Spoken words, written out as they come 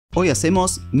Hoy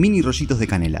hacemos mini rollitos de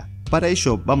canela. Para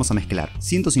ello vamos a mezclar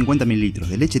 150 ml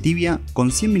de leche tibia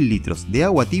con 100 ml de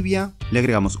agua tibia, le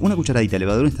agregamos una cucharadita de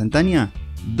levadura instantánea,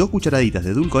 2 cucharaditas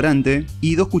de edulcorante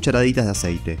y 2 cucharaditas de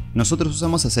aceite. Nosotros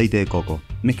usamos aceite de coco.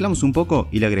 Mezclamos un poco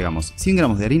y le agregamos 100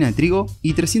 gramos de harina de trigo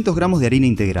y 300 gramos de harina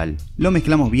integral. Lo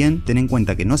mezclamos bien, ten en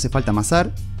cuenta que no hace falta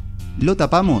amasar. Lo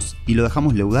tapamos y lo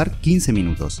dejamos leudar 15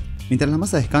 minutos. Mientras la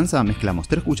masa descansa, mezclamos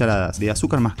 3 cucharadas de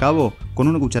azúcar mascabo con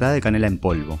 1 cucharada de canela en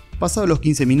polvo. Pasados los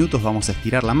 15 minutos vamos a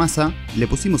estirar la masa, le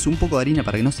pusimos un poco de harina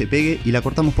para que no se pegue y la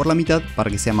cortamos por la mitad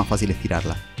para que sea más fácil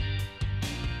estirarla.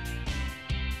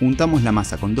 Untamos la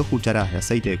masa con 2 cucharadas de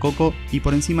aceite de coco y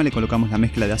por encima le colocamos la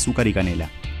mezcla de azúcar y canela.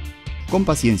 Con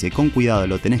paciencia y con cuidado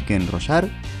lo tenés que enrollar.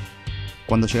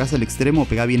 Cuando llegas al extremo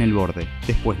pega bien el borde,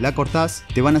 después la cortás,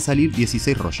 te van a salir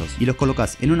 16 rollos y los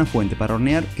colocas en una fuente para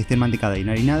hornear que esté mantecada y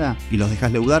enharinada y los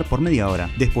dejas leudar por media hora.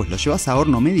 Después los llevas a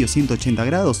horno medio 180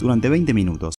 grados durante 20 minutos.